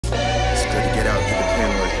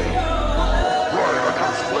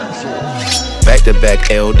back-to-back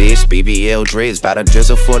LDs, BBL dreads, bout to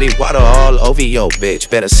drizzle 40 water all over your bitch.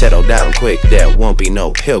 Better settle down quick, there won't be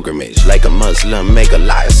no pilgrimage. Like a Muslim, make a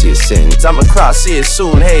liar see his sins. I'ma cross it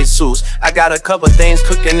soon, Jesus. I got a couple things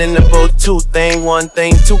cooking in the boat. Two thing, one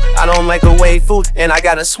thing, two. I don't microwave food, and I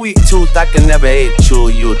got a sweet tooth. I can never eat chew,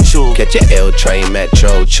 you chew. Catch your L train,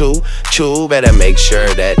 Metro, chew, chew. Better make sure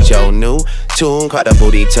that your new tune caught a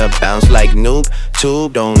booty to bounce like noob.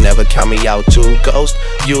 Tube, don't never count me out to ghost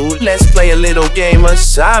you. Let's play a little game of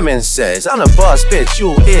Simon Says. I'm the boss, bitch,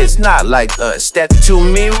 you is not like us. Step to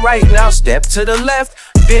me right now, step to the left.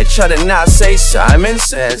 Bitch, I did not say Simon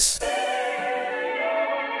Says.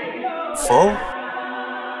 Full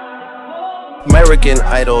American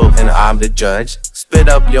Idol and I'm the judge. Spit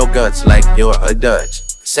up your guts like you're a Dutch.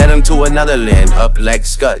 Send him to another land, up like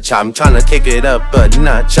Scotch. I'm tryna kick it up, but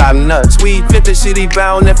not I'm nuts. We fit the city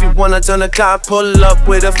bound. If you wanna turn a cop, pull up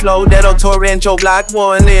with a flow that'll torrent your block.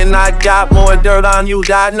 One in, I got more dirt on you,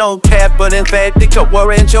 die no cap. But in fact, it could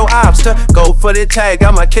warrant your ops to go for the tag.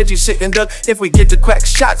 I'ma catch you sitting duck. If we get the crack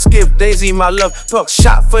shots, give Daisy my love. Buck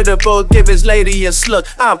shot for the bull, give his lady a slug.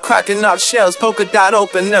 I'm cracking up shells, polka dot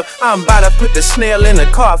open up. I'm about to put the snail in the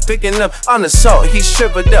car, picking up on the salt. He's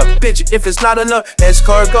shriveled up, bitch. If it's not enough,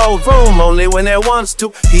 escort go room only when it wants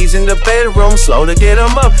to. He's in the bedroom, slow to get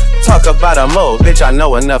him up. Talk about a mo, bitch, I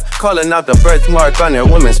know enough. Calling out the birthmark on your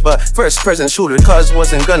women's butt. First person shooter, cause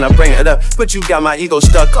wasn't gonna bring it up. But you got my ego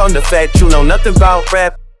stuck on the fact you know nothing about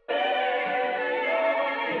rap.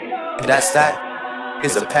 That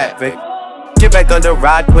is a pat, Vic. Get back under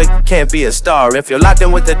ride quick, can't be a star. If you're locked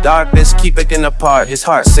in with the darkness, keep picking apart. His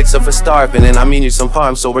heart sick of starving, and I mean you some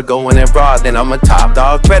harm. So we're going in broad, then I'm a top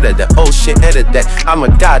dog predator. Oh shit, edit that. I'm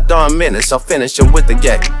a goddamn menace, I'll finish him with the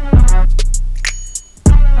gag.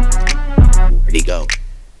 Where'd he go?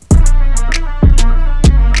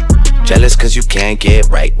 Jealous cause you can't get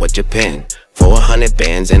right with your pen. 400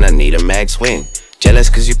 bands and I need a max win.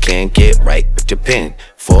 Jealous cause you can't get right with your pen.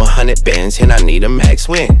 400 bands and I need a max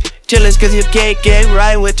win. Jealous cause you can't get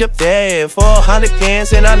right with your pen. 400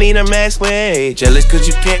 bands and I need a max win. Jealous cause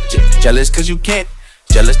you can't, jealous cause you can't,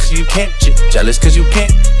 jealous cause you can't, jealous cause you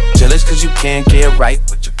can't, jealous cause you can't get right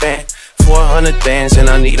with your band. 400 bands and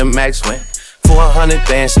I need a max win. 400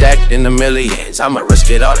 bands stacked in the millions. I'ma risk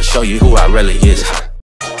it all to show you who I really is.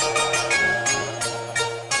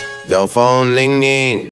 The phone ringing.